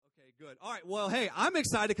Good. All right. Well, hey, I'm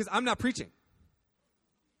excited because I'm not preaching.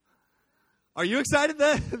 Are you excited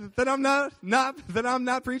that I'm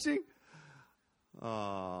not preaching?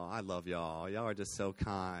 Oh, I love y'all. Y'all are just so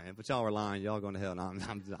kind. But y'all are lying. Y'all going to hell. No,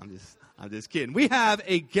 I'm just kidding. We have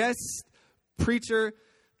a guest preacher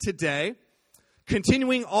today,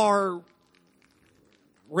 continuing our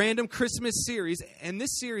random Christmas series. And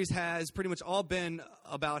this series has pretty much all been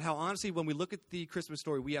about how, honestly, when we look at the Christmas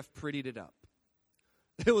story, we have prettied it up.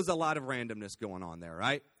 There was a lot of randomness going on there,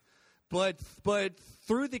 right? But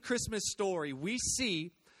through the Christmas story, we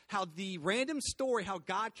see how the random story, how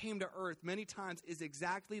God came to earth many times is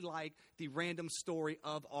exactly like the random story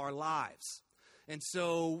of our lives. And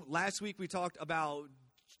so last week we talked about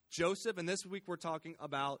Joseph, and this week we're talking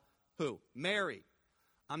about who? Mary.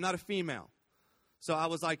 I'm not a female. So I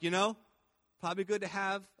was like, probably good to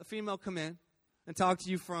have a female come in and talk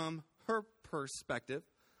to you from her perspective,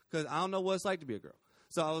 because I don't know what it's like to be a girl.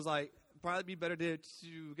 So I was like, probably be better to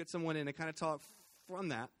get someone in and kind of talk from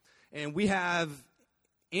that. And we have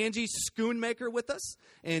Angie Schoonmaker with us,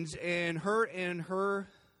 and her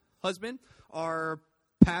husband are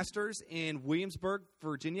pastors in Williamsburg,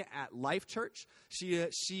 Virginia at Life Church. She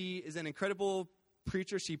is an incredible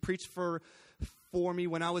preacher. She preached for me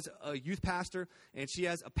when I was a youth pastor, and she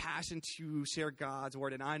has a passion to share God's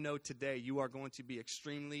word. And I know today you are going to be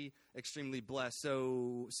extremely, extremely blessed.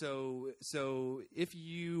 So if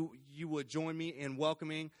you would join me in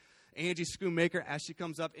welcoming Angie Schoonmaker as she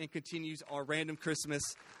comes up and continues our Random Christmas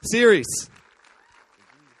series.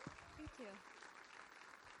 Thank you.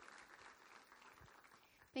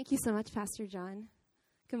 Thank you so much, Pastor John.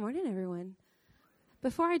 Good morning, everyone.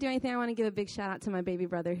 Before I do anything, I want to give a big shout out to my baby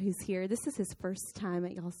brother who's here. This is his first time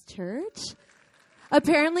at y'all's church.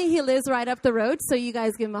 Apparently, he lives right up the road, so you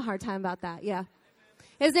guys give him a hard time about that. Yeah.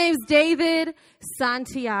 His name's David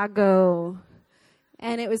Santiago,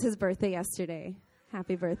 and it was his birthday yesterday.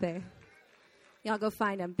 Happy birthday. Y'all go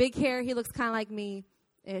find him. Big hair. He looks kind of like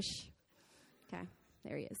me-ish. Okay,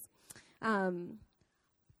 there he is.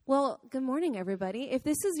 Well, good morning, everybody. If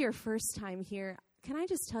this is your first time here, can I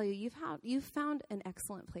just tell you, you've found an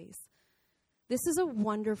excellent place. This is a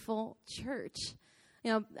wonderful church.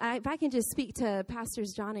 If I can just speak to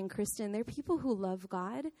Pastors John and Kristen, they're people who love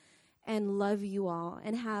God and love you all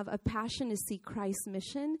and have a passion to see Christ's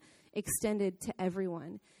mission extended to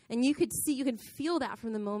everyone. And you can feel that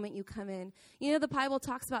from the moment you come in. The Bible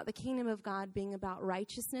talks about the kingdom of God being about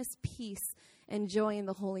righteousness, peace, and joy in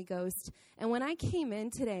the Holy Ghost. And when I came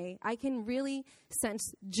in today, I can really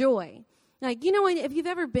sense joy. If you've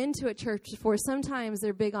ever been to a church before, sometimes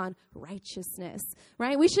they're big on righteousness,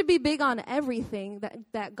 right? We should be big on everything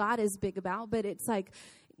that God is big about, but it's like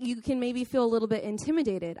you can maybe feel a little bit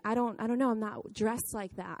intimidated. I don't know. I'm not dressed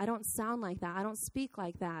like that. I don't sound like that. I don't speak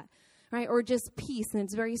like that, right? Or just peace, and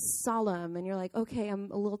it's very solemn, and you're like, okay, I'm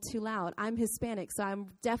a little too loud. I'm Hispanic, so I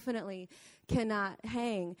definitely cannot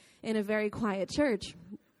hang in a very quiet church.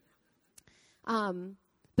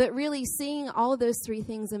 But really seeing all of those three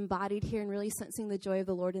things embodied here and really sensing the joy of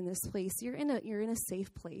the Lord in this place, you're in a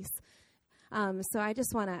safe place. So I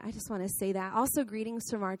just want to say that. Also, greetings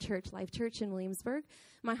from our church, Life Church in Williamsburg.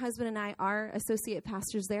 My husband and I are associate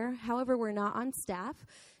pastors there. However, we're not on staff.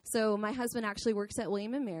 So my husband actually works at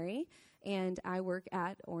William and Mary, and I work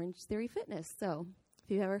at Orange Theory Fitness. So if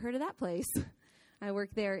you've ever heard of that place, I work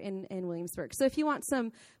there in Williamsburg. So if you want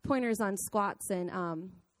some pointers on squats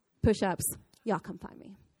and push-ups, y'all come find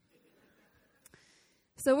me.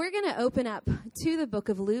 So we're going to open up to the book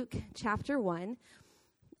of Luke, chapter 1.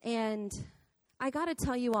 And I got to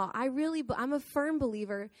tell you all, I'm a firm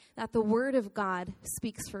believer that the Word of God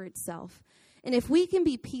speaks for itself. And if we can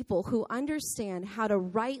be people who understand how to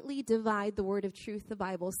rightly divide the word of truth, the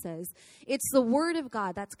Bible says, it's the Word of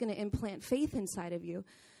God that's going to implant faith inside of you.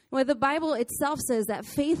 Well, the Bible itself says that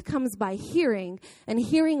faith comes by hearing, and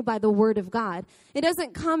hearing by the Word of God. It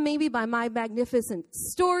doesn't come maybe by my magnificent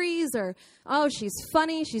stories or, oh, she's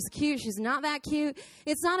funny, she's cute, she's not that cute.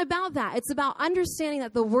 It's not about that. It's about understanding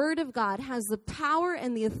that the Word of God has the power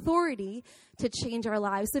and the authority to change our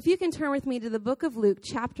lives. So if you can turn with me to the book of Luke,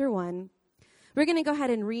 chapter 1. We're going to go ahead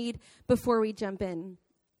and read before we jump in.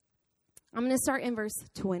 I'm going to start in verse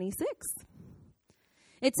 26.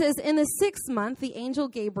 It says, in the 6th month, the angel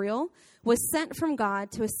Gabriel was sent from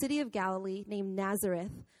God to a city of Galilee named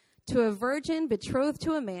Nazareth, to a virgin betrothed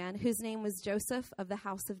to a man whose name was Joseph of the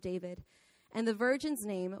house of David. And the virgin's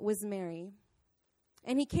name was Mary.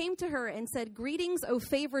 And he came to her and said, greetings, O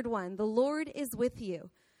favored one, the Lord is with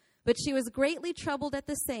you. But she was greatly troubled at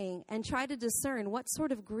the saying and tried to discern what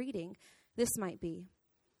sort of greeting this might be.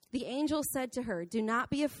 The angel said to her, do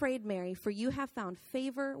not be afraid, Mary, for you have found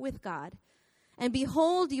favor with God. And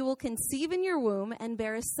behold, you will conceive in your womb and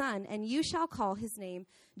bear a son, and you shall call his name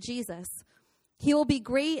Jesus. He will be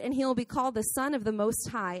great, and he will be called the Son of the Most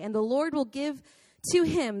High. And the Lord will give to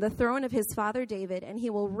him the throne of his father David, and he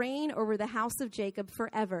will reign over the house of Jacob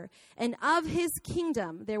forever. And of his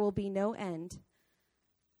kingdom there will be no end.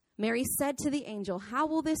 Mary said to the angel, how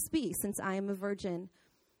will this be, since I am a virgin?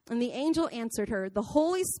 And the angel answered her, the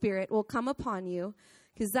Holy Spirit will come upon you,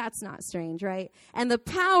 because that's not strange, right? And the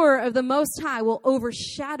power of the Most High will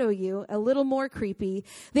overshadow you, a little more creepy.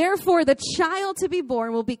 Therefore, the child to be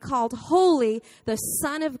born will be called Holy, the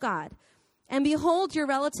Son of God. And behold, your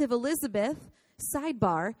relative Elizabeth,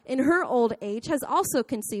 sidebar, in her old age has also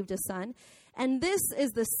conceived a son. And this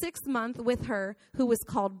is the 6th month with her who was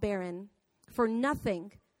called barren. For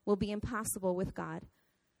nothing will be impossible with God.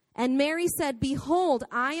 And Mary said, behold,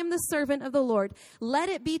 I am the servant of the Lord. Let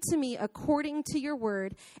it be to me according to your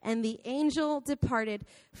word. And the angel departed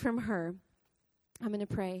from her. I'm going to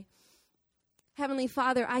pray. Heavenly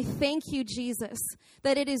Father, I thank you, Jesus,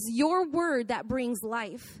 that it is your word that brings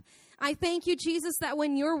life. I thank you, Jesus, that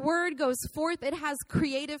when your word goes forth, it has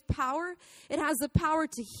creative power. It has the power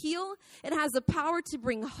to heal. It has the power to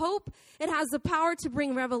bring hope. It has the power to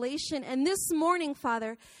bring revelation. And this morning,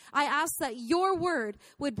 Father, I ask that your word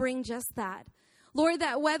would bring just that. Lord,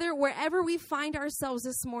 that wherever we find ourselves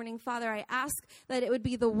this morning, Father, I ask that it would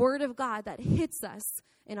be the word of God that hits us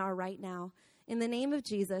in our right now. In the name of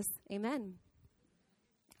Jesus, amen.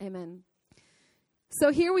 Amen.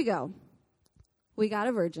 So here we go. We got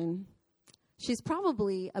a virgin. She's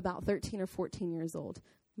probably about 13 or 14 years old.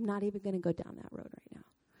 I'm not even going to go down that road right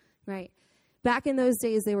now. Right? Back in those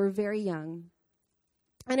days, they were very young.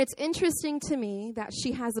 And it's interesting to me that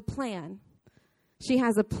she has a plan. She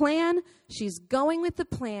has a plan. She's going with the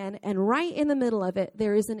plan. And right in the middle of it,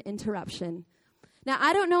 there is an interruption. Now,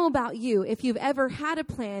 I don't know about you, if you've ever had a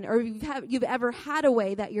plan or you've ever had a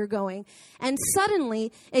way that you're going, and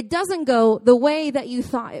suddenly it doesn't go the way that you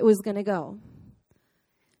thought it was going to go.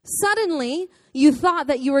 Suddenly, you thought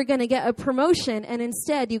that you were going to get a promotion, and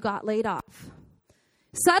instead you got laid off.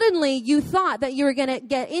 Suddenly, you thought that you were going to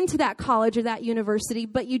get into that college or that university,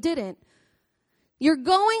 but you didn't. You're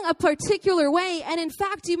going a particular way, and in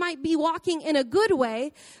fact, you might be walking in a good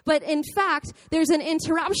way, but in fact, there's an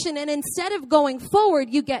interruption, and instead of going forward,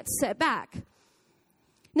 you get set back.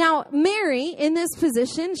 Now, Mary, in this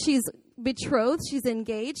position, she's betrothed, she's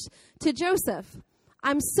engaged to Joseph.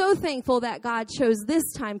 I'm so thankful that God chose this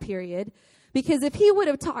time period, because if he would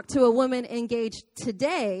have talked to a woman engaged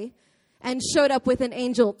today and showed up with an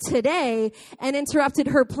angel today and interrupted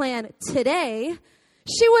her plan today,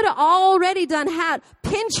 she would have already had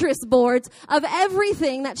Pinterest boards of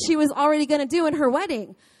everything that she was already going to do in her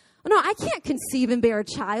wedding. No, I can't conceive and bear a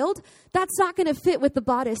child. That's not going to fit with the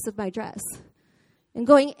bodice of my dress. And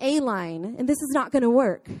going A-line, and this is not going to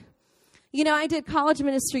work. You know, I did college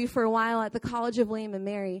ministry for a while at the College of William and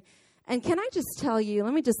Mary. And can I just tell you,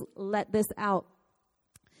 let me just let this out.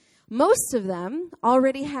 Most of them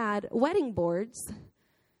already had wedding boards,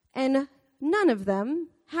 and none of them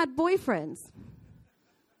had boyfriends.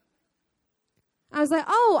 I was like,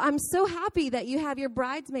 oh, I'm so happy that you have your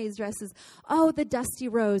bridesmaids dresses. Oh, the dusty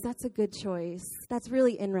rose, that's a good choice. That's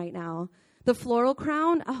really in right now. The floral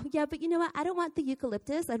crown, oh, yeah, but you know what? I don't want the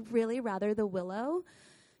eucalyptus. I'd really rather the willow.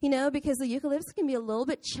 You know, because the eucalyptus can be a little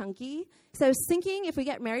bit chunky. So I was thinking if we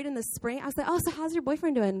get married in the spring, I was like, oh, so how's your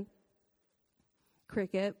boyfriend doing?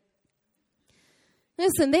 Cricket.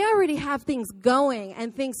 Listen, they already have things going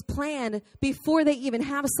and things planned before they even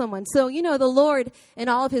have someone. So, you know, the Lord in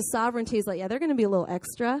all of his sovereignty is like, yeah, they're going to be a little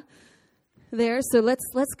extra there. So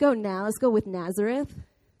let's go now. Let's go with Nazareth.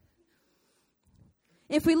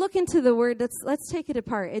 If we look into the word, let's take it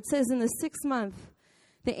apart. It says in the 6th month,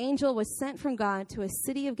 the angel was sent from God to a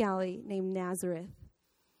city of Galilee named Nazareth.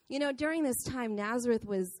 You know, during this time, Nazareth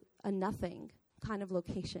was a nothing kind of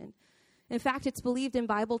location. In fact, it's believed in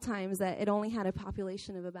Bible times that it only had a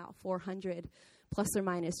population of about 400, plus or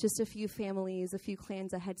minus, just a few families, a few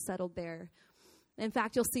clans that had settled there. In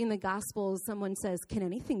fact, you'll see in the Gospels, someone says, can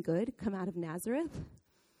anything good come out of Nazareth?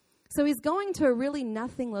 So he's going to a really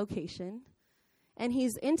nothing location, and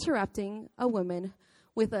he's interrupting a woman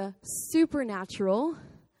with a supernatural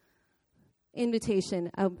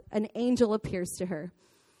invitation. An angel appears to her.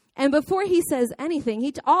 And before he says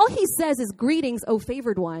anything, all he says is, greetings, O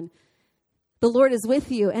favored one. The Lord is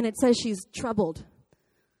with you. And it says she's troubled.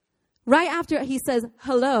 Right after he says,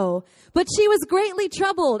 hello. But she was greatly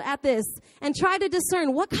troubled at this and tried to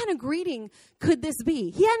discern what kind of greeting could this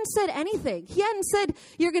be. He hadn't said anything. He hadn't said,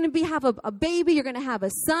 you're going to have a baby, you're going to have a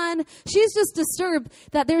son. She's just disturbed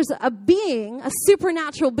that there's a being, a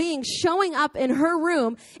supernatural being showing up in her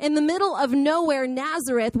room in the middle of nowhere,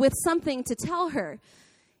 Nazareth, with something to tell her.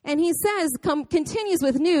 And he says, continues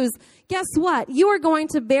with news, guess what? You are going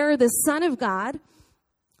to bear the Son of God.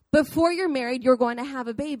 Before you're married, you're going to have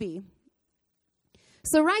a baby.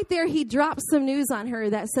 So right there, he drops some news on her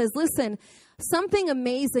that says, listen, something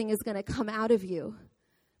amazing is going to come out of you,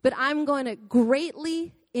 but I'm going to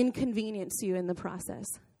greatly inconvenience you in the process.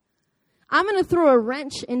 I'm going to throw a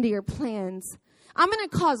wrench into your plans. I'm going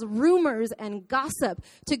to cause rumors and gossip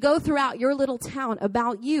to go throughout your little town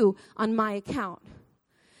about you on my account.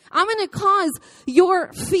 I'm going to cause your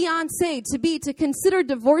fiancé to consider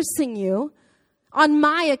divorcing you on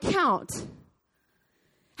my account.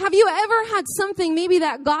 Have you ever had something maybe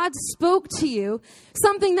that God spoke to you,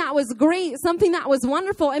 something that was great, something that was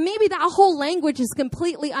wonderful, and maybe that whole language is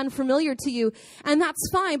completely unfamiliar to you, and that's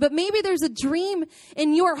fine, but maybe there's a dream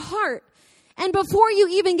in your heart, and before you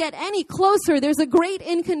even get any closer, there's a great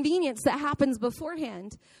inconvenience that happens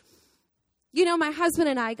beforehand. You know, my husband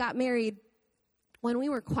and I got married when we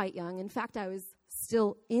were quite young. In fact, I was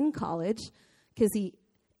still in college because he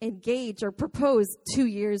engaged or proposed 2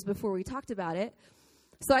 years before we talked about it.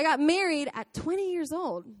 So I got married at 20 years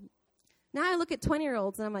old. Now I look at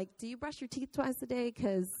 20-year-olds and I'm like, do you brush your teeth twice a day?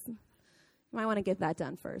 Because you might want to get that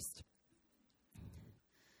done first.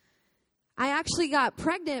 I actually got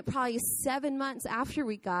pregnant probably 7 months after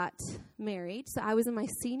we got married. So I was in my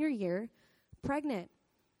senior year, pregnant.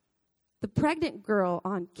 The pregnant girl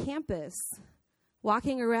on campus,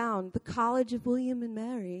 walking around the College of William and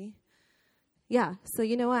Mary. Yeah, so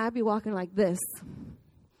you know what? I'd be walking like this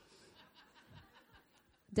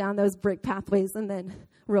down those brick pathways and then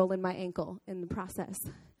rolling my ankle in the process.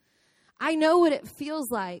 I know what it feels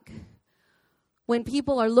like when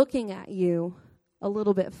people are looking at you a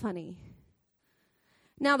little bit funny.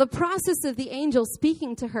 Now, the process of the angel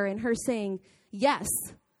speaking to her and her saying, yes,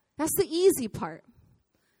 that's the easy part.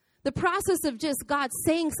 The process of just God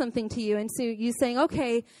saying something to you and so you saying,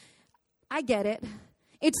 okay, I get it.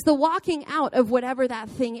 It's the walking out of whatever that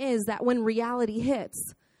thing is that when reality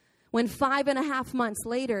hits, when 5.5 months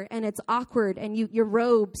later and it's awkward and your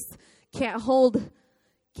robes can't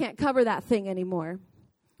cover that thing anymore.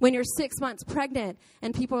 When you're 6 months pregnant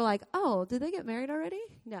and people are like, oh, did they get married already?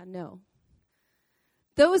 No.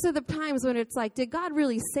 Those are the times when it's like, did God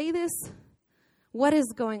really say this? What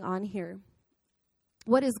is going on here?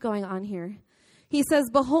 What is going on here? He says,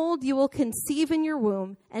 behold, you will conceive in your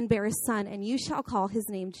womb and bear a son, and you shall call his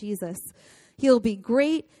name Jesus. He'll be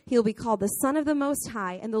great. He'll be called the Son of the Most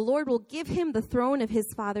High, and the Lord will give him the throne of his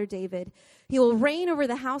father David. He will reign over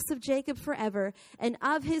the house of Jacob forever, and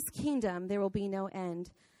of his kingdom there will be no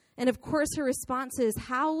end. And of course, her response is,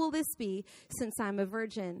 how will this be since I'm a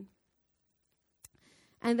virgin?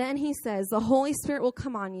 And then he says, the Holy Spirit will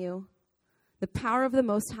come on you. The power of the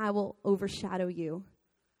Most High will overshadow you.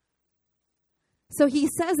 So he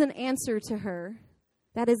says an answer to her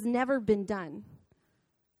that has never been done.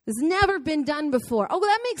 It's never been done before. Oh, well,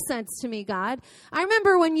 that makes sense to me, God. I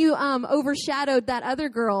remember when you overshadowed that other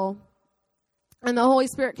girl and the Holy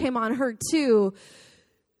Spirit came on her too.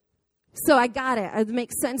 So I got it. It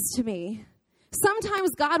makes sense to me. Sometimes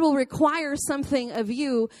God will require something of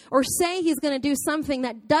you or say he's going to do something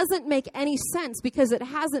that doesn't make any sense because it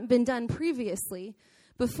hasn't been done previously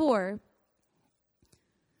before.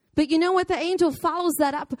 But you know what? The angel follows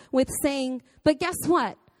that up with saying, but guess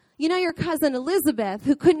what? You know your cousin Elizabeth,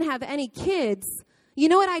 who couldn't have any kids, you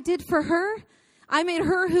know what I did for her? I made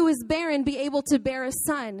her who is barren be able to bear a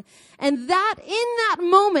son. And that, in that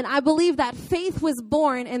moment, I believe that faith was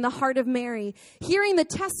born in the heart of Mary. Hearing the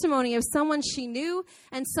testimony of someone she knew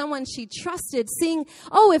and someone she trusted, seeing,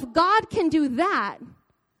 oh, if God can do that,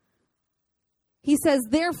 he says,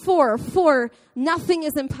 therefore, for nothing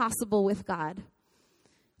is impossible with God.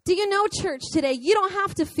 Do you know, church, today, you don't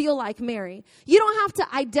have to feel like Mary. You don't have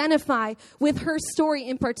to identify with her story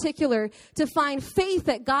in particular to find faith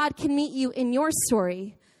that God can meet you in your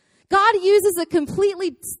story. God uses a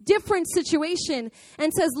completely different situation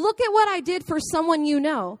and says, look at what I did for someone you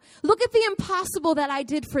know. Look at the impossible that I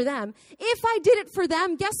did for them. If I did it for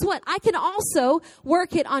them, guess what? I can also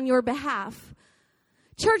work it on your behalf.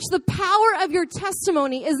 Church, the power of your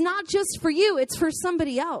testimony is not just for you, it's for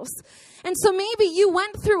somebody else. And so maybe you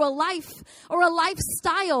went through a life or a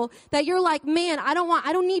lifestyle that you're like, man, I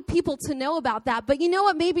don't need people to know about that. But you know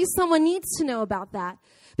what? Maybe someone needs to know about that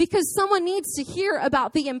because someone needs to hear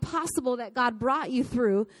about the impossible that God brought you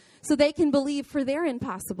through so they can believe for their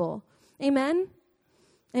impossible. Amen?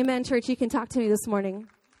 Amen, church. You can talk to me this morning.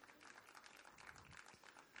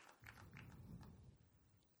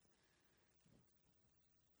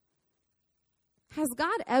 Has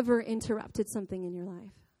God ever interrupted something in your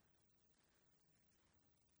life?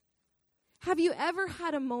 Have you ever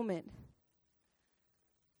had a moment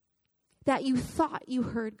that you thought you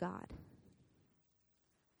heard God?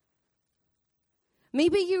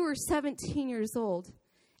 Maybe you were 17 years old,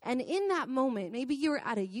 and in that moment, maybe you were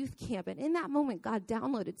at a youth camp, and in that moment, God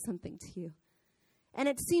downloaded something to you. And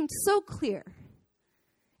it seemed so clear,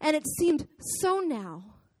 and it seemed so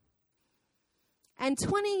now. And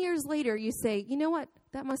 20 years later, you say, you know what?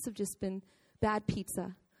 That must have just been bad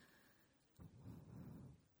pizza.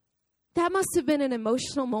 That must have been an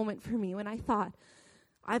emotional moment for me when I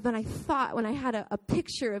had a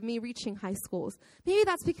picture of me reaching high schools. Maybe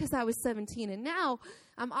that's because I was 17 and now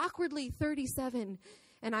I'm awkwardly 37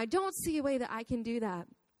 and I don't see a way that I can do that.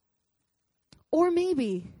 Or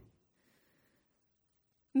maybe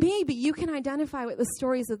you can identify with the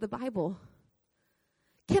stories of the Bible.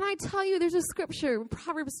 Can I tell you, there's a scripture,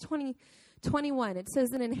 Proverbs 20:21. It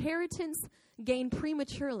says, an inheritance gained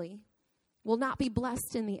prematurely will not be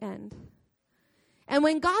blessed in the end. And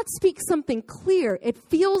when God speaks something clear, it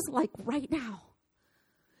feels like right now.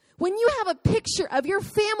 When you have a picture of your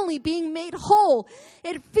family being made whole,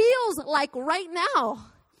 it feels like right now.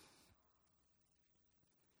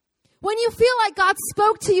 When you feel like God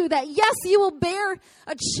spoke to you that, yes, you will bear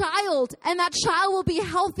a child and that child will be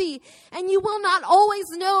healthy and you will not always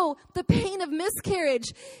know the pain of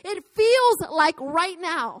miscarriage, it feels like right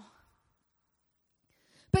now.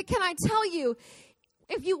 But can I tell you,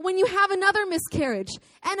 when you have another miscarriage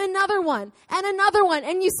and another one,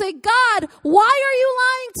 and you say, God, why are you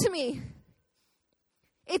lying to me?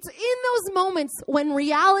 It's in those moments when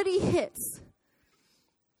reality hits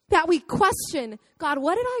that we question, God,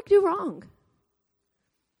 what did I do wrong?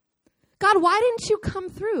 God, why didn't you come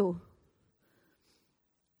through?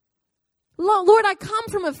 Lord, I come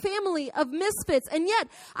from a family of misfits, and yet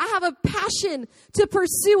I have a passion to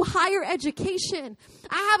pursue higher education.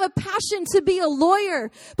 I have a passion to be a lawyer.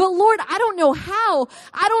 But Lord, I don't know how.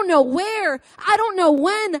 I don't know where. I don't know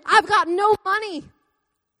when. I've got no money.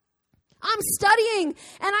 I'm studying, and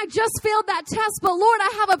I just failed that test. But Lord,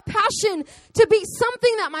 I have a passion to be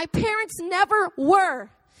something that my parents never were.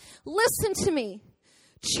 Listen to me.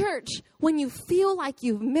 Church, when you feel like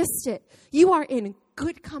you've missed it, you are in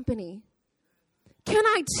good company. Can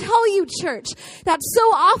I tell you, church, that so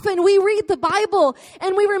often we read the Bible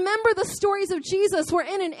and we remember the stories of Jesus where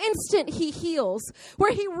in an instant he heals,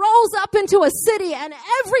 where he rolls up into a city and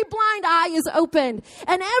every blind eye is opened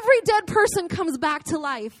and every dead person comes back to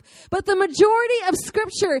life. But the majority of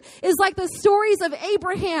scripture is like the stories of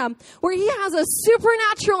Abraham, where he has a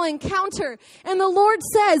supernatural encounter and the Lord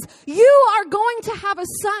says, you are going to have a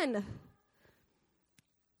son.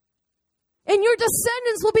 And your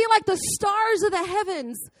descendants will be like the stars of the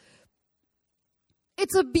heavens.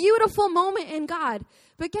 It's a beautiful moment in God.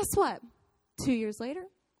 But guess what? 2 years later,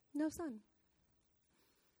 no son.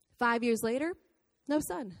 5 years later, no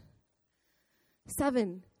son.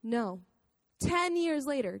 7, no. 10 years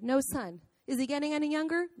later, no son. Is he getting any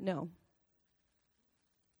younger? No.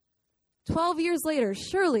 12 years later,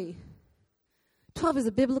 surely. 12 is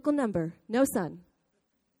a biblical number. No son.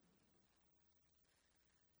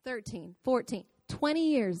 13, 14, 20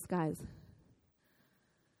 years, guys,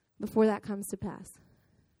 before that comes to pass.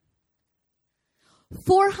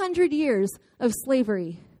 400 years of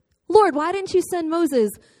slavery. Lord, why didn't you send Moses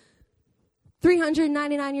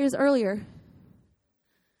 399 years earlier?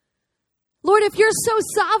 Lord, if you're so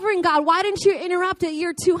sovereign, God, why didn't you interrupt at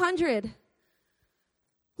year 200?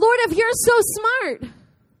 Lord, if you're so smart.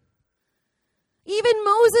 Even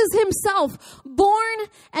Moses himself, born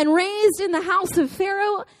and raised in the house of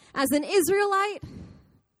Pharaoh as an Israelite,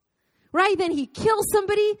 right? Then he kills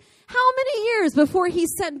somebody. How many years before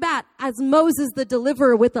he's sent back as Moses the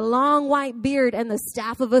deliverer with the long white beard and the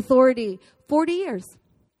staff of authority? 40 years.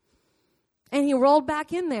 And he rolled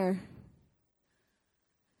back in there.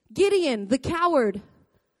 Gideon, the coward,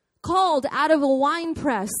 called out of a wine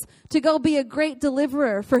press to go be a great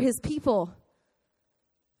deliverer for his people.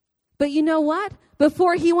 But you know what?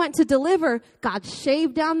 Before he went to deliver, God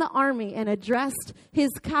shaved down the army and addressed his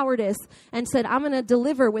cowardice and said, I'm going to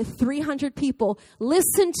deliver with 300 people.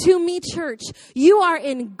 Listen to me, church. You are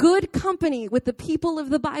in good company with the people of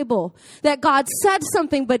the Bible. That God said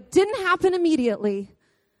something but didn't happen immediately.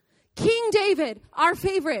 King David, our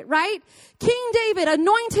favorite, right? King David,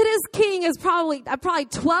 anointed as king, is probably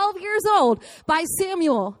 12 years old by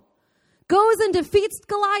Samuel. Goes and defeats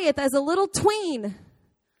Goliath as a little tween.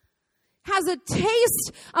 has a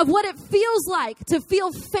taste of what it feels like to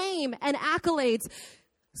feel fame and accolades.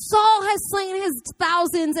 Saul has slain his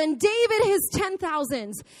thousands and David his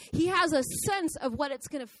 10,000s. He has a sense of what it's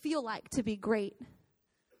going to feel like to be great.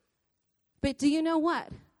 But do you know what?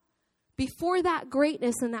 Before that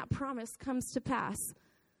greatness and that promise comes to pass,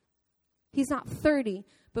 he's not 30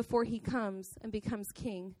 before he comes and becomes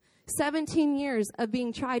king. 17 years of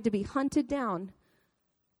being tried to be hunted down.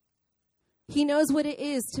 He knows what it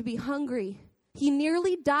is to be hungry. He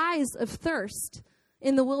nearly dies of thirst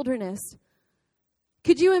in the wilderness.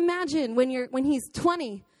 Could you imagine when he's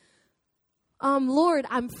 20? Lord,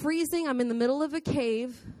 I'm freezing. I'm in the middle of a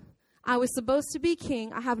cave. I was supposed to be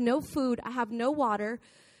king. I have no food. I have no water.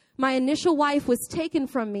 My initial wife was taken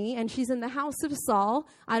from me, and she's in the house of Saul.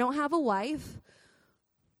 I don't have a wife.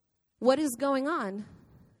 What is going on?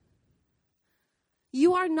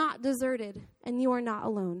 You are not deserted, and you are not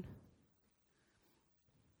alone.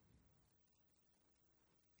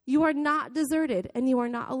 You are not deserted, and you are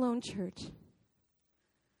not alone, church.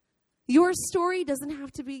 Your story doesn't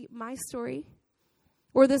have to be my story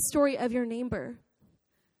or the story of your neighbor.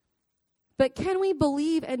 But can we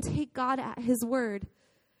believe and take God at his word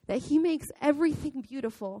that he makes everything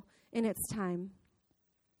beautiful in its time?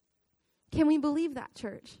 Can we believe that,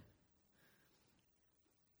 church?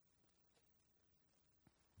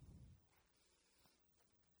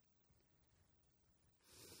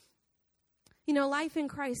 You know, life in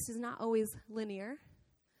Christ is not always linear.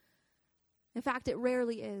 In fact, it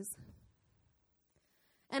rarely is.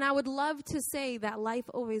 And I would love to say that life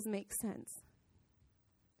always makes sense.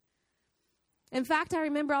 In fact, I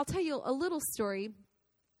remember, I'll tell you a little story.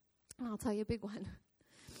 I'll tell you a big one.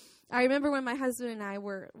 I remember when my husband and I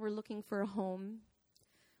were looking for a home.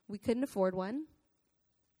 We couldn't afford one,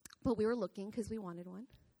 but we were looking because we wanted one.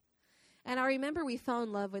 And I remember we fell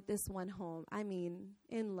in love with this one home. I mean,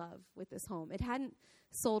 in love with this home. It hadn't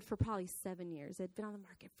sold for probably 7 years. It had been on the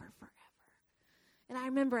market for forever. And I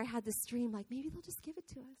remember I had this dream, like, maybe they'll just give it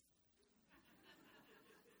to us.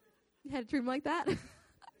 You had a dream like that?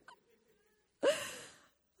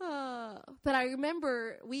 But I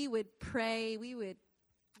remember we would pray. We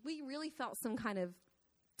really felt some kind of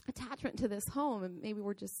attachment to this home, and maybe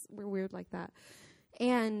we're weird like that.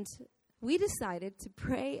 And we decided to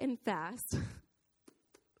pray and fast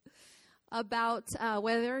about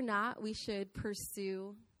whether or not we should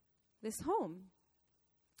pursue this home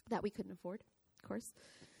that we couldn't afford, of course.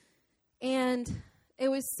 And it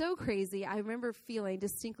was so crazy. I remember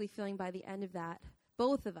distinctly feeling by the end of that,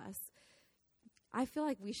 both of us, I feel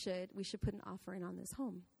like we should put an offer in on this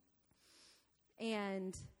home.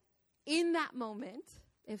 And in that moment,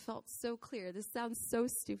 it felt so clear. This sounds so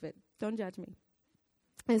stupid. Don't judge me.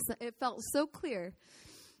 It felt so clear.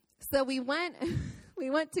 So we went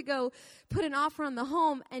to go put an offer on the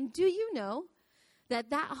home. And do you know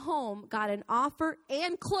that home got an offer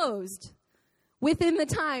and closed within the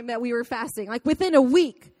time that we were fasting, like within a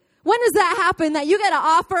week? When does that happen, that you get an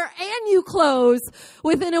offer and you close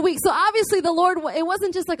within a week? So obviously the Lord, it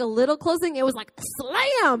wasn't just like a little closing. It was like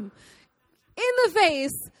slam in the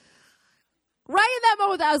face. Right in that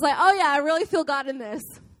moment, I was like, oh yeah, I really feel God in this.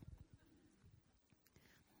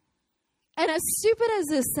 And as stupid as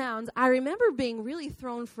this sounds, I remember being really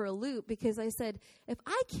thrown for a loop because I said, if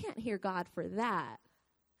I can't hear God for that,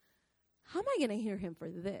 how am I going to hear him for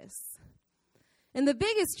this? And the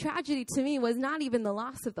biggest tragedy to me was not even the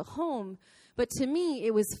loss of the home, but to me,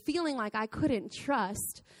 it was feeling like I couldn't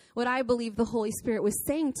trust what I believe the Holy Spirit was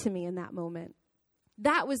saying to me in that moment.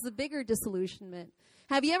 That was the bigger disillusionment.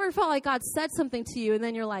 Have you ever felt like God said something to you and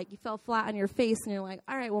then you fell flat on your face and you're like,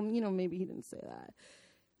 all right, well, maybe he didn't say that.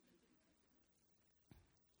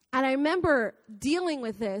 And I remember dealing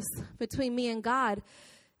with this between me and God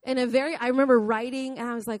I remember writing and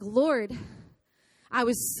I was like, Lord, I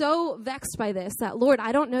was so vexed by this that, Lord,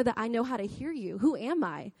 I don't know that I know how to hear you. Who am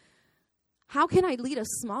I? How can I lead a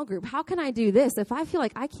small group? How can I do this? If I feel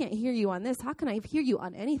like I can't hear you on this, how can I hear you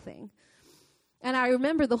on anything? And I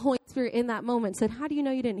remember the Holy Spirit in that moment said, how do you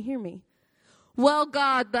know you didn't hear me? Well,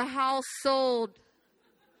 God, the house sold.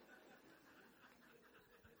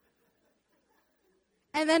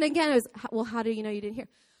 And then again, it was, well, how do you know you didn't hear?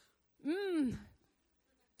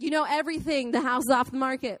 You know everything. The house is off the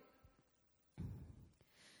market.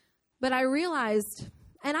 But I realized,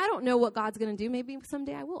 and I don't know what God's going to do. Maybe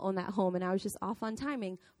someday I will own that home, and I was just off on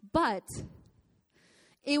timing. But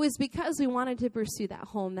it was because we wanted to pursue that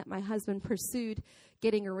home that my husband pursued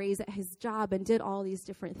getting a raise at his job and did all these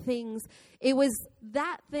different things. It was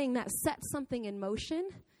that thing that set something in motion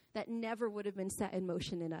that never would have been set in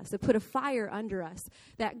motion in us. It put a fire under us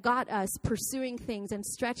that got us pursuing things and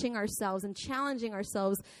stretching ourselves and challenging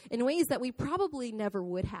ourselves in ways that we probably never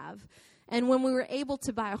would have. And when we were able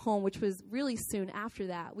to buy a home, which was really soon after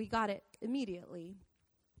that, we got it immediately.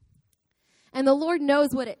 And the Lord knows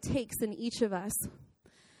what it takes in each of us.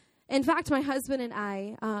 In fact, my husband and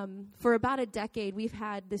I, for about a decade, we've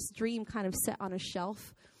had this dream kind of set on a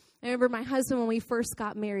shelf. I remember my husband, when we first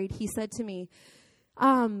got married, he said to me,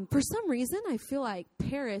 for some reason, I feel like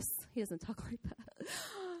Paris, he doesn't talk like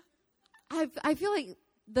that. I feel like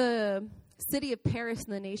the city of Paris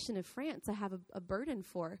and the nation of France, I have a burden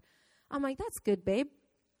for. I'm like, that's good, babe.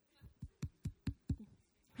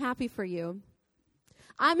 Happy for you.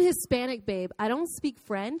 I'm Hispanic, babe. I don't speak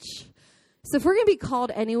French. So if we're going to be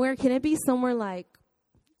called anywhere, can it be somewhere like,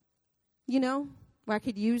 where I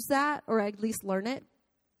could use that or at least learn it?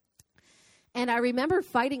 And I remember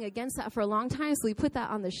fighting against that for a long time, so we put that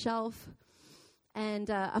on the shelf. And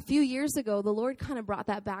a few years ago, the Lord kind of brought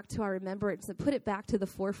that back to our remembrance and put it back to the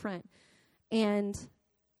forefront. And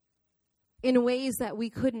in ways that we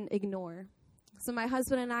couldn't ignore. So my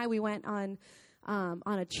husband and I, we went on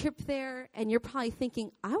a trip there, and you're probably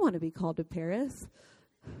thinking, I want to be called to Paris.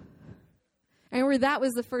 I remember that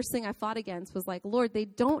was the first thing I fought against, was like, Lord, they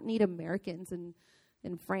don't need Americans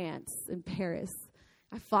in France, in Paris.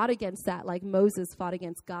 I fought against that like Moses fought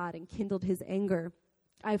against God and kindled his anger.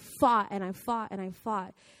 I fought and I fought and I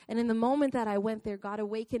fought. And in the moment that I went there, God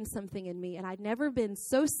awakened something in me, and I'd never been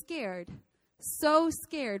so scared,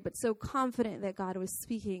 but so confident that God was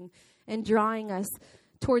speaking and drawing us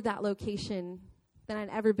toward that location than I'd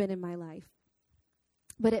ever been in my life.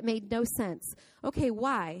 But it made no sense. Okay,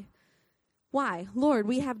 why? Why? Lord,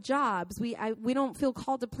 we have jobs. We don't feel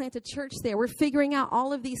called to plant a church there. We're figuring out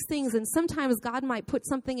all of these things, and sometimes God might put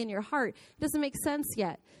something in your heart. It doesn't make sense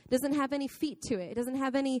yet. It doesn't have any feet to it. It doesn't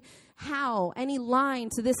have any line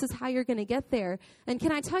to this is how you're going to get there. And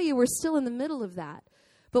can I tell you, we're still in the middle of that.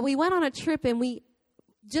 But we went on a trip, and we,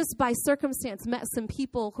 just by circumstance, met some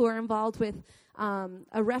people who are involved with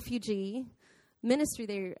a refugee ministry.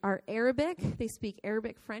 They are Arabic. They speak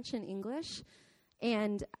Arabic, French, and English.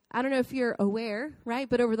 And I don't know if you're aware, right?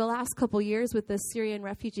 But over the last couple years with the Syrian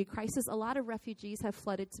refugee crisis, a lot of refugees have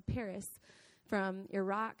flooded to Paris from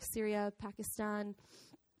Iraq, Syria, Pakistan,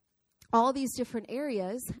 all these different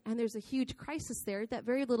areas. And there's a huge crisis there that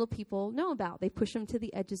very little people know about. They push them to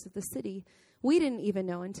the edges of the city. We didn't even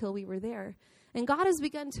know until we were there. And God has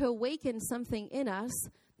begun to awaken something in us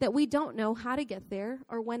that we don't know how to get there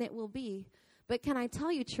or when it will be. But can I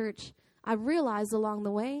tell you, church, I realized along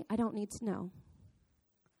the way, I don't need to know.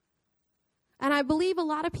 And I believe a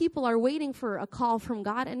lot of people are waiting for a call from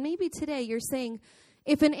God. And maybe today you're saying,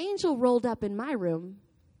 if an angel rolled up in my room,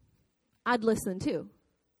 I'd listen too.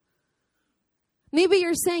 Maybe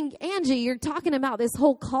you're saying, Angie, you're talking about this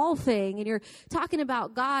whole call thing, and you're talking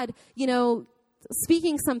about God,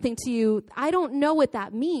 speaking something to you. I don't know what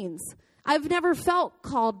that means. I've never felt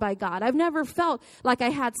called by God. I've never felt like I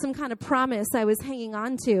had some kind of promise I was hanging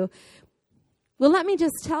on to. Well, let me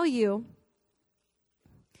just tell you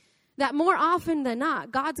that more often than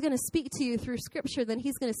not, God's going to speak to you through Scripture than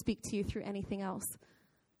He's going to speak to you through anything else.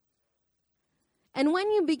 And when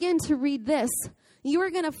you begin to read this, you are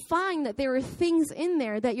going to find that there are things in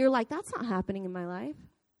there that you're like, that's not happening in my life.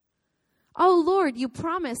 Oh, Lord, you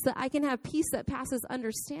promise that I can have peace that passes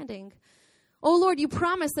understanding. Oh, Lord, you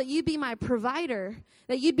promised that you'd be my provider,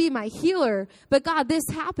 that you'd be my healer. But God, this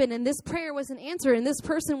happened, and this prayer wasn't answered, and this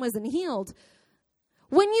person wasn't healed.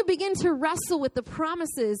 When you begin to wrestle with the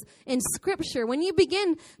promises in Scripture, when you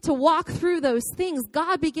begin to walk through those things,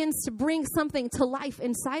 God begins to bring something to life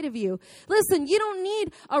inside of you. Listen, you don't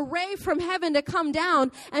need a ray from heaven to come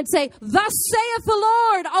down and say, "Thus saith the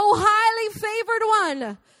Lord, O highly favored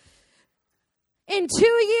one. In 2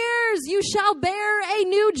 years, you shall bear a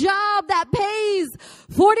new job that pays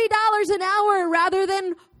 $40 an hour rather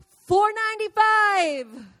than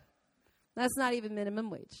 $4.95. That's not even minimum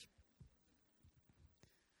wage.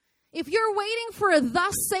 If you're waiting for a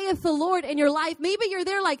thus saith the Lord in your life, maybe you're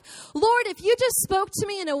there like, Lord, if you just spoke to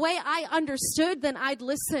me in a way I understood, then I'd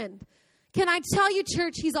listen. Can I tell you,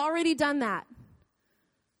 church, He's already done that.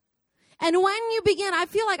 And when you begin, I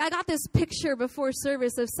feel like I got this picture before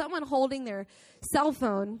service of someone holding their cell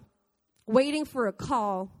phone, waiting for a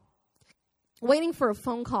call, waiting for a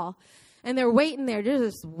phone call. And they're waiting there, they're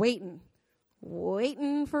just waiting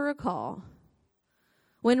for a call.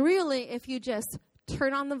 When really, if you just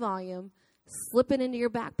turn on the volume, slip it into your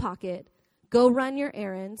back pocket, go run your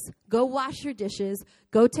errands, go wash your dishes,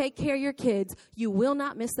 go take care of your kids, you will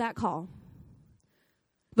not miss that call.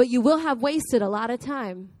 But you will have wasted a lot of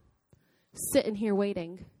time sitting here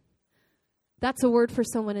waiting. That's a word for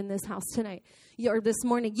someone in this house tonight or this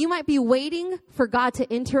morning. You might be waiting for God to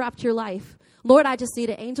interrupt your life. Lord, I just need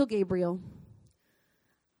an angel Gabriel.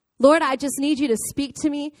 Lord, I just need you to speak to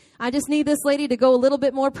me. I just need this lady to go a little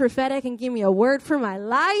bit more prophetic and give me a word for my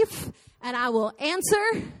life, and I will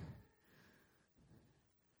answer.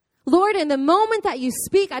 Lord, in the moment that you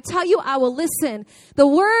speak, I tell you, I will listen. The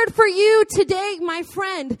word for you today, my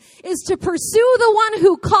friend, is to pursue the one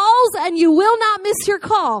who calls, and you will not miss your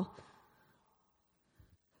call.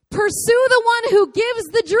 Pursue the one who gives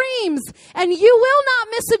the dreams, and you will not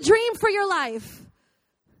miss a dream for your life.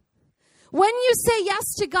 When you say yes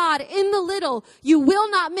to God in the little, you will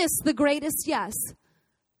not miss the greatest yes.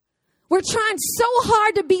 We're trying so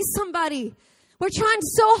hard to be somebody. We're trying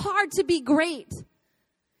so hard to be great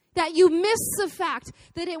that you miss the fact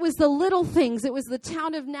that it was the little things. It was the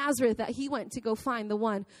town of Nazareth that he went to go find the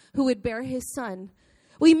one who would bear his son.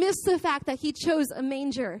 We miss the fact that he chose a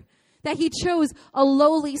manger, that he chose a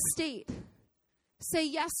lowly state. Say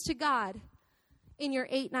yes to God in your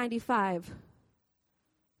 $8.95.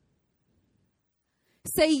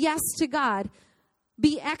 Say yes to God.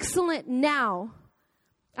 Be excellent now.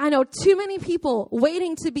 I know too many people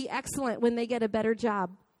waiting to be excellent when they get a better job.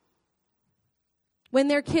 When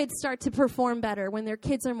their kids start to perform better. When their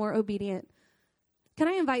kids are more obedient. Can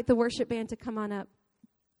I invite the worship band to come on up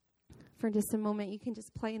for just a moment? You can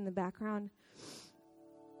just play in the background.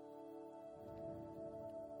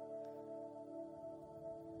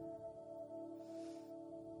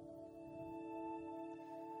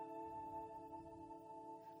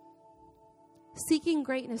 Seeking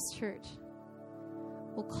greatness, church,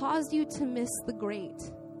 will cause you to miss the great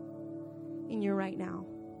in your right now.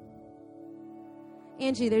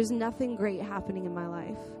 Angie, there's nothing great happening in my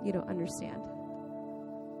life. You don't understand.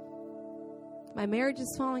 My marriage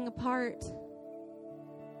is falling apart.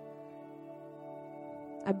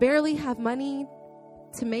 I barely have money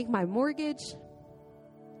to make my mortgage.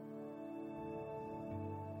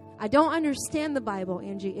 I don't understand the Bible,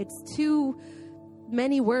 Angie. It's too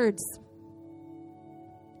many words.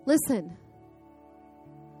 Listen,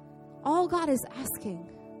 all God is asking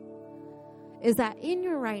is that in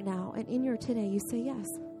your right now and in your today, you say yes.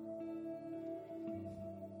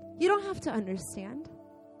 You don't have to understand.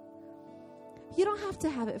 You don't have to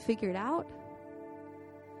have it figured out.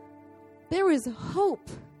 There is hope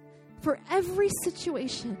for every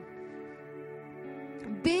situation,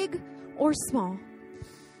 big or small.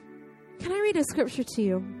 Can I read a scripture to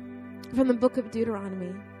you from the book of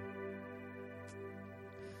Deuteronomy?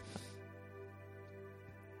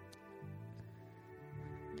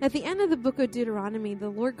 At the end of the book of Deuteronomy, the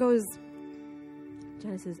Lord goes,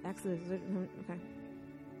 Genesis, Exodus, okay.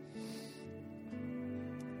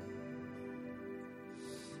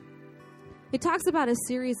 It talks about a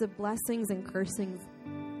series of blessings and cursings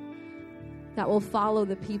that will follow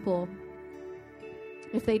the people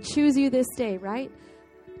if they choose you this day, right?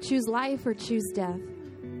 Choose life or choose death.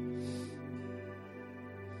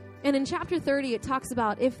 And in chapter 30, it talks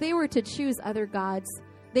about if they were to choose other gods,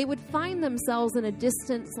 they would find themselves in a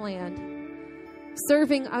distant land,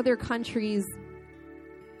 serving other countries.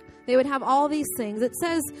 They would have all these things. It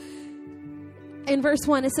says in verse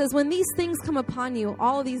 1, it says, when these things come upon you,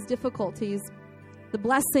 all of these difficulties, the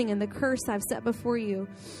blessing and the curse I've set before you,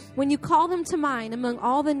 when you call them to mind among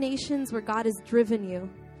all the nations where God has driven you,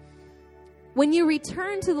 when you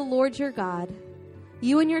return to the Lord your God,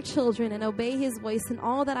 you and your children, and obey his voice in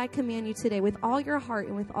all that I command you today with all your heart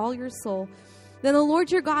and with all your soul, then the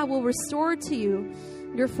Lord your God will restore to you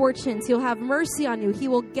your fortunes. He'll have mercy on you. He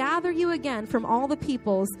will gather you again from all the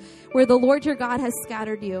peoples where the Lord your God has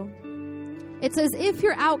scattered you. It says, if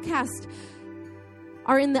your outcasts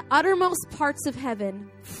are in the uttermost parts of heaven,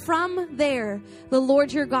 from there the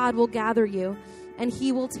Lord your God will gather you, and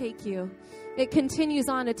he will take you. It continues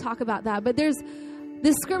on to talk about that. But this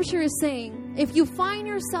scripture is saying, if you find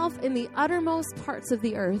yourself in the uttermost parts of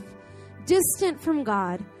the earth, distant from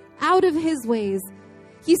God, out of his ways,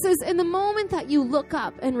 he says, in the moment that you look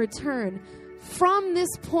up and return, from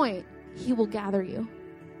this point, he will gather you.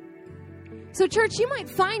 So church, you might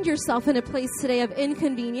find yourself in a place today of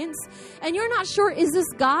inconvenience, and you're not sure, is this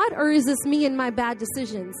God or is this me and my bad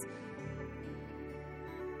decisions?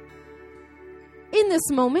 In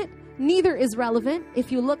this moment, neither is relevant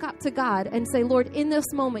if you look up to God and say, Lord, in this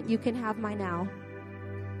moment, you can have my now.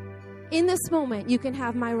 In this moment, you can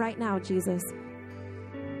have my right now, Jesus.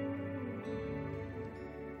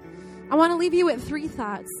 I want to leave you with 3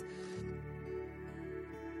 thoughts.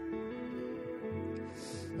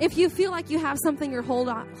 If you feel like you have something you're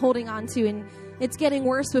holding on to and it's getting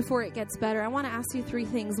worse before it gets better, I want to ask you 3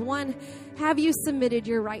 things. 1, have you submitted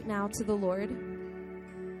your right now to the Lord?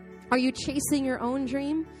 Are you chasing your own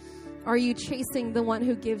dream? Or are you chasing the one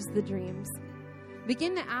who gives the dreams?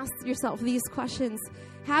 Begin to ask yourself these questions.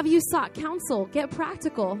 Have you sought counsel? Get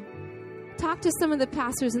practical. Talk to some of the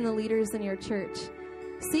pastors and the leaders in your church.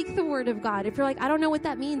 Seek the word of God. If you're like, I don't know what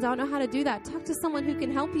that means, I don't know how to do that, talk to someone who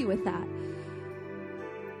can help you with that.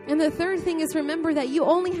 And the third thing is, remember that you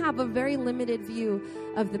only have a very limited view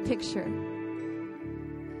of the picture.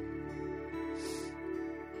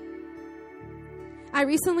 I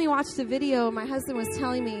recently watched a video. My husband was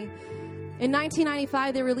telling me in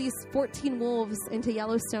 1995 they released 14 wolves into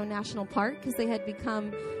Yellowstone National Park because they had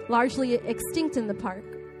become largely extinct in the park.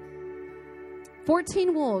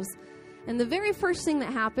 14 wolves. And the very first thing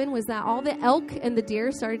that happened was that all the elk and the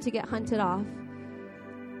deer started to get hunted off.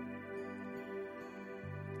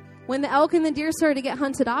 When the elk and the deer started to get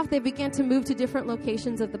hunted off, they began to move to different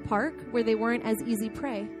locations of the park where they weren't as easy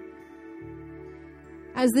prey.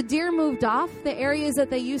 As the deer moved off, the areas that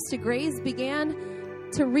they used to graze began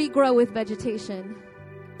to regrow with vegetation.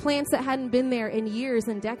 Plants that hadn't been there in years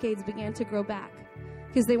and decades began to grow back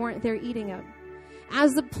because they weren't there eating it.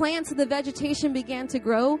 As the plants and the vegetation began to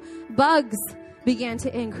grow, bugs began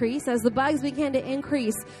to increase. As the bugs began to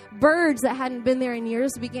increase, birds that hadn't been there in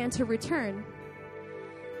years began to return.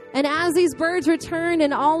 And as these birds returned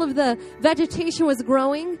and all of the vegetation was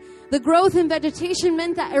growing, the growth in vegetation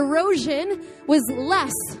meant that erosion was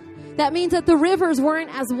less. That means that the rivers weren't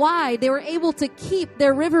as wide. They were able to keep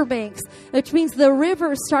their riverbanks, which means the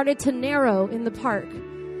rivers started to narrow in the park.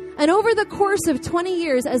 And over the course of 20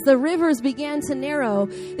 years, as the rivers began to narrow,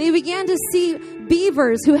 they began to see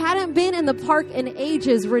beavers who hadn't been in the park in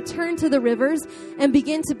ages return to the rivers and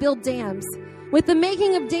begin to build dams. With the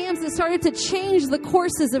making of dams, it started to change the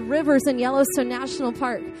courses of rivers in Yellowstone National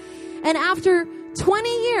Park. And after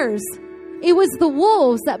 20 years, it was the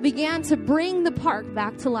wolves that began to bring the park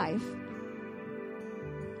back to life.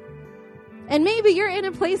 And maybe you're in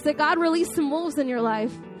a place that God released some wolves in your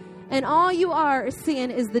life, and all you are seeing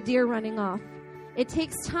is the deer running off. It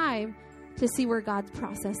takes time to see where God's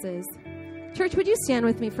process is. Church, would you stand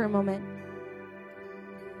with me for a moment?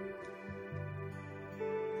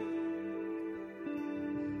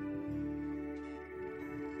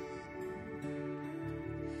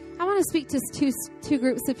 I want to speak to two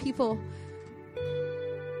groups of people.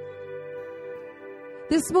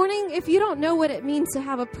 This morning, if you don't know what it means to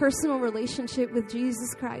have a personal relationship with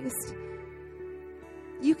Jesus Christ,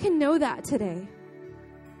 you can know that today.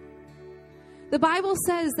 The Bible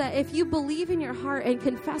says that if you believe in your heart and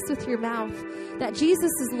confess with your mouth that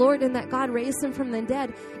Jesus is Lord and that God raised him from the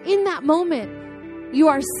dead, in that moment, you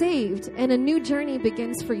are saved and a new journey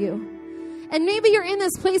begins for you. And maybe you're in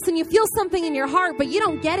this place and you feel something in your heart, but you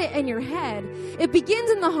don't get it in your head. It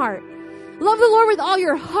begins in the heart. Love the Lord with all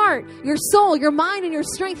your heart, your soul, your mind, and your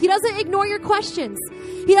strength. He doesn't ignore your questions.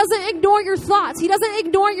 He doesn't ignore your thoughts. He doesn't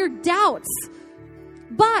ignore your doubts.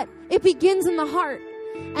 But it begins in the heart.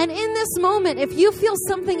 And in this moment, if you feel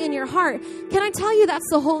something in your heart, can I tell you that's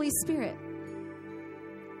the Holy Spirit?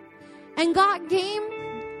 And God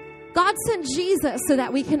sent Jesus so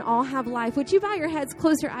that we can all have life. Would you bow your heads,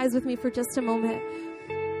 close your eyes with me for just a moment?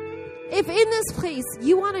 If in this place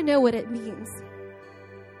you want to know what it means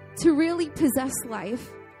to really possess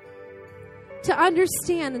life, to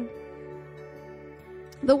understand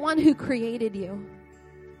the one who created you,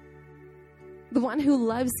 the one who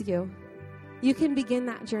loves you, you can begin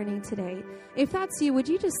that journey today. If that's you, would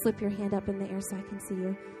you just slip your hand up in the air so I can see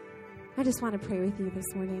you? I just want to pray with you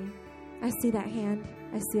this morning. I see that hand.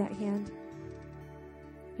 I see that hand.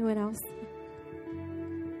 Anyone else?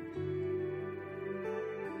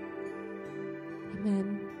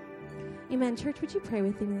 Amen. Amen. Church, would you pray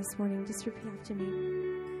with me this morning? Just repeat after me.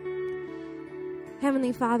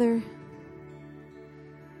 Heavenly Father,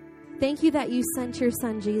 thank you that you sent your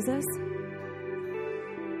son Jesus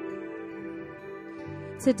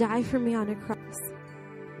to die for me on a cross.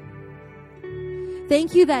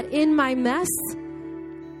 Thank you that in my mess,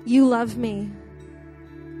 you love me.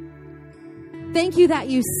 Thank you that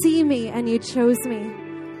you see me and you chose me.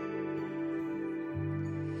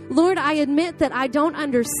 Lord, I admit that I don't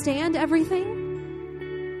understand everything,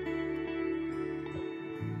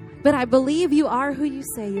 but I believe you are who you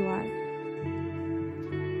say you are.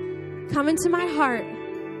 Come into my heart,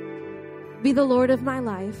 be the Lord of my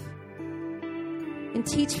life, and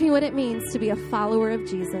teach me what it means to be a follower of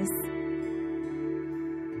Jesus.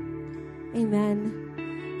 Amen.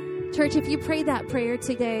 Church, if you prayed that prayer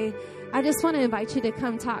today, I just want to invite you to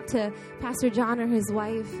come talk to Pastor John or his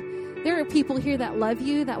wife. There are people here that love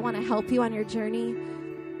you, that want to help you on your journey.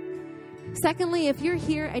 Secondly, if you're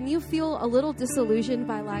here and you feel a little disillusioned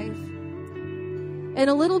by life, and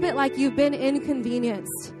a little bit like you've been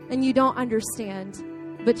inconvenienced and you don't understand,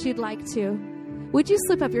 but you'd like to, would you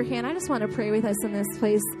slip up your hand? I just want to pray with us in this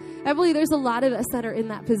place. I believe there's a lot of us that are in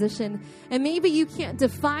that position, and maybe you can't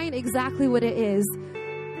define exactly what it is.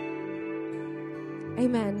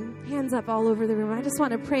 Amen. Hands up all over the room. I just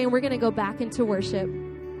want to pray, and we're going to go back into worship.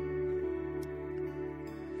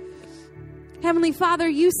 Heavenly Father,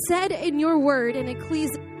 you said in your word in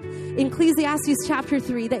Ecclesiastes chapter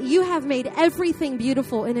 3 that you have made everything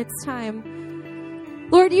beautiful in its time.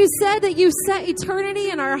 Lord, you said that you set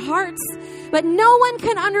eternity in our hearts, but no one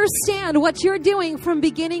can understand what you're doing from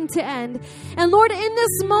beginning to end. And Lord, in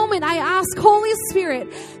this moment, I ask, Holy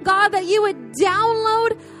Spirit, God, that you would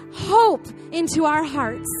download hope into our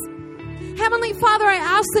hearts. Heavenly Father, I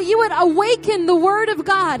ask that you would awaken the Word of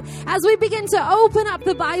God as we begin to open up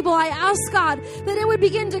the Bible. I ask, God, that it would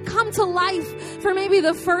begin to come to life for maybe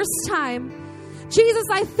the first time. Jesus,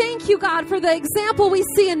 I thank you, God, for the example we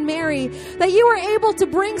see in Mary, that you were able to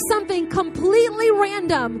bring something completely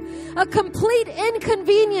random, a complete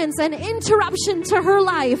inconvenience and interruption to her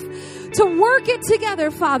life, to work it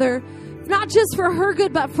together, Father, not just for her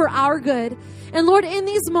good, but for our good. And Lord, in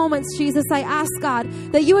these moments, Jesus, I ask, God,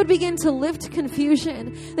 that you would begin to lift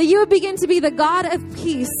confusion, that you would begin to be the God of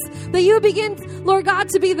peace, that you would begin, Lord God,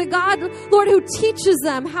 to be the God, Lord, who teaches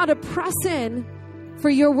them how to press in for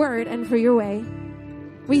your word and for your way.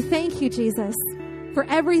 We thank you, Jesus, for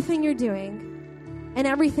everything you're doing and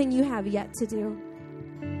everything you have yet to do.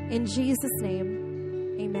 In Jesus'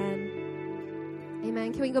 name, amen.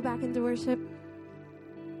 Amen. Can we go back into worship?